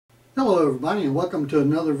Hello everybody, and welcome to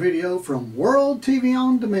another video from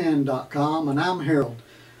WorldTVOnDemand.com, and I'm Harold.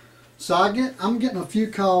 So I'm getting a few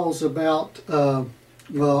calls about, well,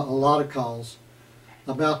 a lot of calls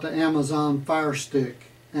about the Amazon Fire Stick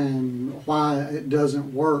and why it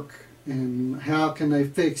doesn't work and how can they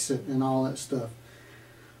fix it and all that stuff.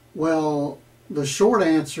 Well, the short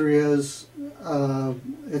answer is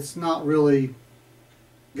it's not really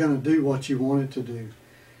going to do what you want it to do.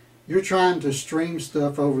 You're trying to stream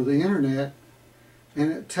stuff over the internet,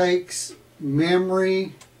 and it takes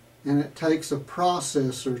memory and it takes a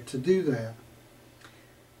processor to do that,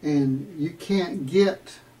 and you can't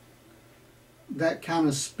get that kind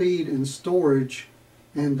of speed and storage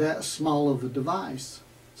in that small of a device.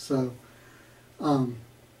 So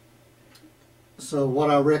what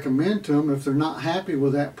I recommend to them, if they're not happy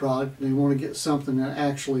with that product, they want to get something that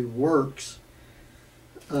actually works.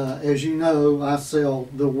 As you know, I sell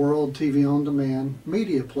the World TV On Demand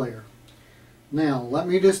media player. Now, let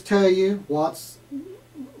me just tell you what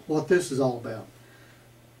this is all about.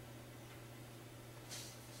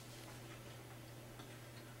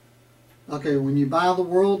 Okay, when you buy the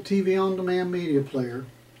World TV On Demand media player,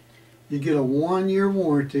 you get a 1-year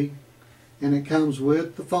warranty, and it comes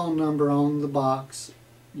with the phone number on the box.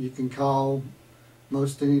 You can call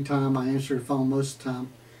most any time. I answer the phone most of the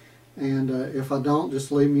time. And if I don't,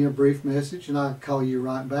 just leave me a brief message and I'll call you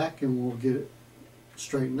right back and we'll get it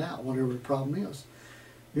straightened out, whatever the problem is.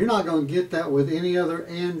 You're not going to get that with any other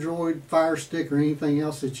Android Fire Stick or anything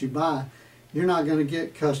else that you buy. You're not going to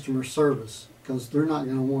get customer service because they're not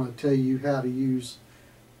going to want to tell you how to use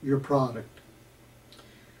your product.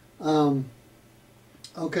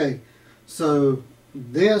 Okay, so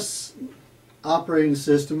this operating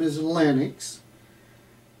system is Linux.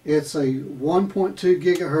 It's a 1.2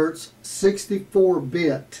 gigahertz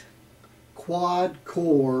 64-bit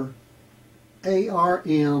quad-core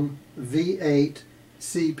ARMv8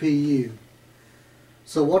 CPU.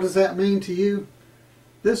 So what does that mean to you?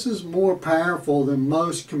 This is more powerful than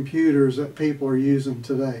most computers that people are using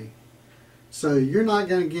today. So you're not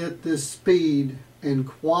going to get this speed and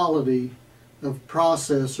quality of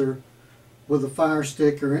processor with a Fire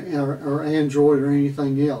Stick or Android or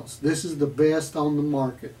anything else. This is the best on the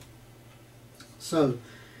market. So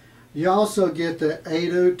you also get the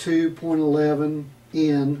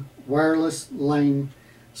 802.11n wireless LAN,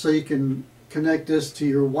 so you can connect this to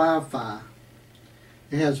your Wi-Fi.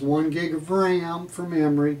 It has 1 gig of RAM for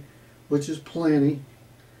memory, which is plenty.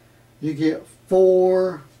 You get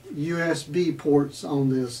 4 USB ports on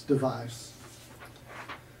this device.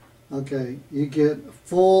 Okay, you get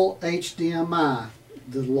full HDMI,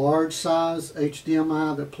 the large size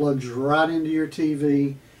HDMI that plugs right into your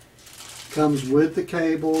TV. Comes with the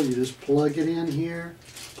cable. You just plug it in here,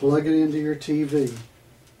 plug it into your TV.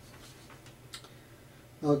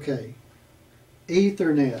 Okay,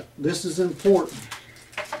 Ethernet. This is important.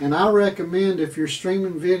 And I recommend, if you're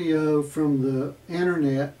streaming video from the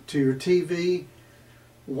internet to your TV,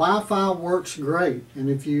 Wi-Fi works great, and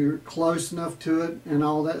if you're close enough to it and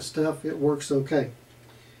all that stuff, it works okay.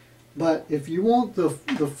 But if you want the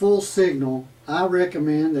full signal, I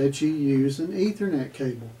recommend that you use an Ethernet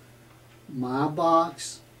cable. My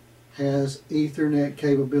box has Ethernet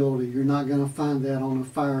capability. You're not going to find that on a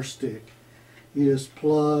Fire Stick. You just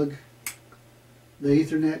plug the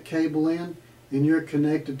Ethernet cable in, and you're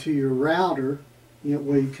connected to your router. You know,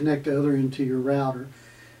 well, you connect the other end to your router,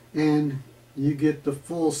 and you get the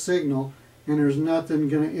full signal, and there's nothing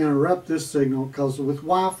going to interrupt this signal, because with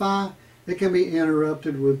Wi-Fi it can be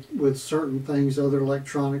interrupted with certain things, other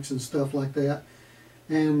electronics and stuff like that,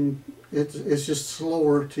 and it's just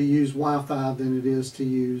slower to use Wi-Fi than it is to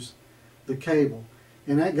use the cable.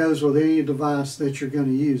 And that goes with any device that you're going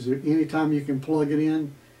to use. Anytime you can plug it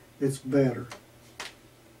in, it's better.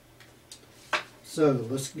 So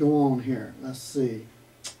let's go on here. Let's see.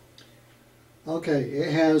 Okay,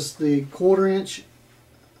 it has the 1/4 inch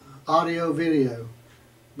audio video,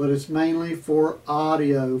 but it's mainly for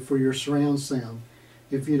audio, for your surround sound.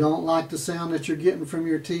 If you don't like the sound that you're getting from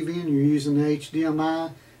your TV and you're using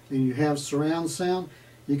HDMI and you have surround sound,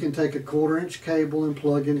 you can take a 1/4 inch cable and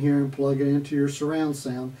plug in here and plug it into your surround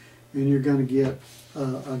sound, and you're going to get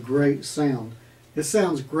a great sound. It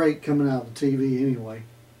sounds great coming out of the TV anyway.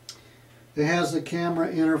 It has the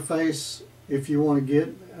camera interface. If you want to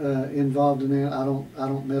get involved in that, I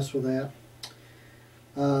don't mess with that.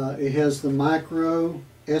 It has the micro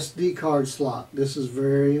SD card slot. This is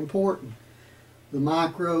very important. The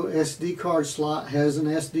micro SD card slot has an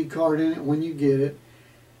SD card in it when you get it,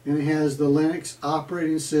 and it has the Linux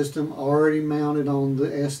operating system already mounted on the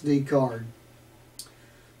SD card.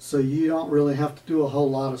 So you don't really have to do a whole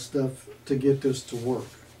lot of stuff to get this to work.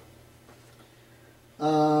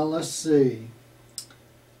 Let's see.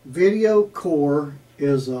 VideoCore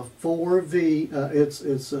is a 4V.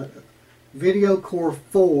 It's a VideoCore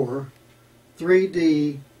IV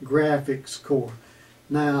 3D graphics core.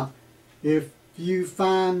 Now, if you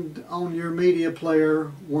find on your media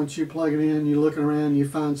player, once you plug it in, you're looking around, you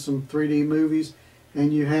find some 3D movies,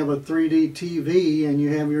 and you have a 3D TV, and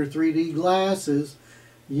you have your 3D glasses,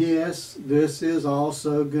 yes, this is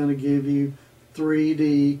also going to give you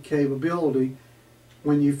 3D capability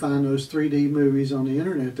when you find those 3D movies on the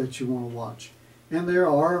internet that you want to watch. And there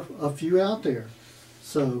are a few out there.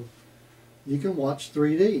 So you can watch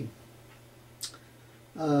 3D.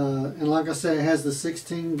 And like I said, it has the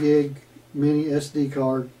 16 gig mini SD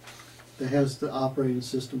card that has the operating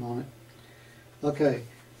system on it. Okay,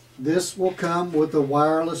 this will come with a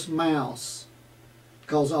wireless mouse,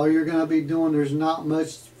 because all you're going to be doing, there's not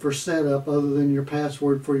much for setup other than your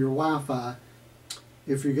password for your Wi-Fi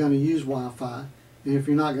if you're going to use Wi-Fi. And if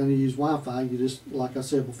you're not going to use Wi-Fi, you just, like I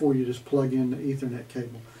said before, you just plug in the Ethernet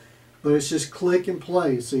cable. But it's just click and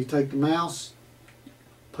play. So you take the mouse,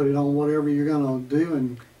 put it on whatever you're going to do,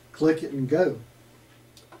 and click it and go.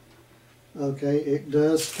 Okay, it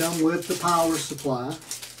does come with the power supply.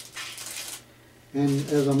 And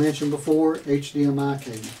as I mentioned before, HDMI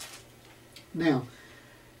cable. Now,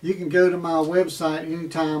 you can go to my website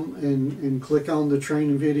anytime and click on the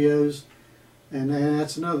training videos. And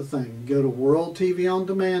that's another thing. Go to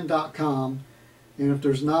worldtvondemand.com, and if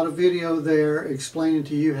there's not a video there explaining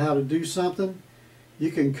to you how to do something,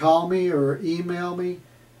 you can call me or email me,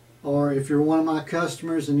 or if you're one of my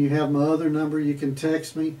customers and you have my other number, you can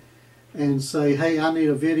text me and say, hey, I need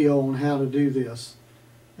a video on how to do this.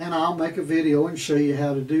 And I'll make a video and show you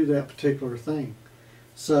how to do that particular thing.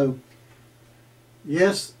 So,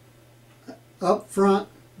 yes, up front,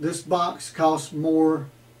 this box costs more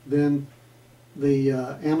than the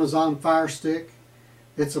Amazon Fire Stick.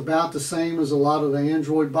 It's about the same as a lot of the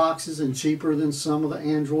Android boxes and cheaper than some of the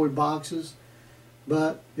Android boxes,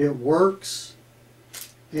 but it works.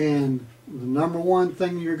 And the number one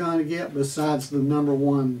thing you're going to get, besides the number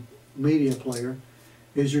one media player,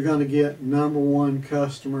 is you're going to get number one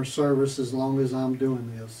customer service as long as I'm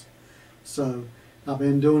doing this. So I've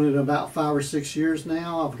been doing it about 5 or 6 years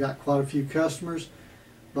now. I've got quite a few customers,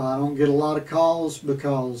 but I don't get a lot of calls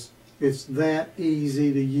because it's that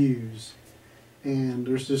easy to use, and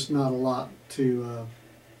there's just not a lot to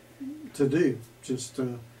do. Just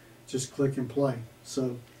click and play.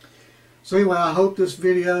 So anyway, I hope this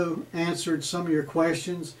video answered some of your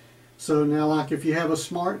questions. So now, like if you have a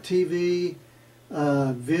smart TV,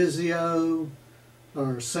 Vizio,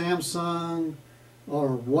 or Samsung,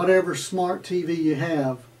 or whatever smart TV you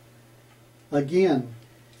have, again,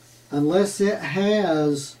 unless it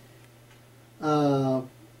has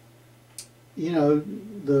you know,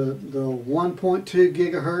 the 1.2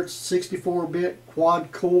 gigahertz 64-bit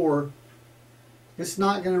quad core, it's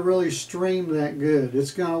not going to really stream that good.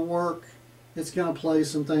 It's going to work, it's going to play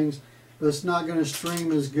some things, but it's not going to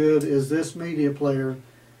stream as good as this media player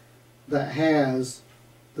that has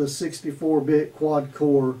the 64-bit quad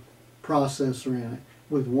core processor in it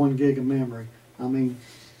with 1 gig of memory. I mean,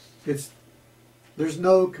 there's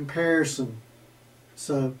no comparison.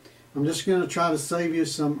 So I'm just going to try to save you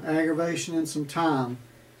some aggravation and some time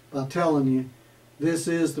by telling you this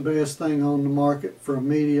is the best thing on the market for a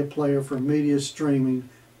media player, for media streaming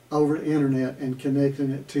over the internet and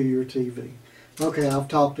connecting it to your TV. Okay, I've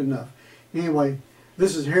talked enough. Anyway,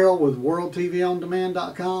 this is Harold with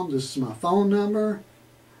worldtvondemand.com. This is my phone number.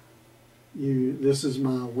 This is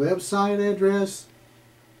my website address.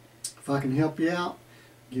 If I can help you out,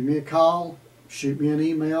 give me a call, shoot me an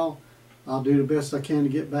email. I'll do the best I can to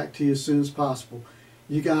get back to you as soon as possible.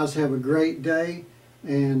 You guys have a great day,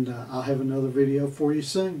 and I'll have another video for you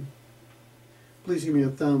soon. Please give me a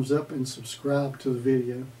thumbs up and subscribe to the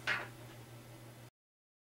video.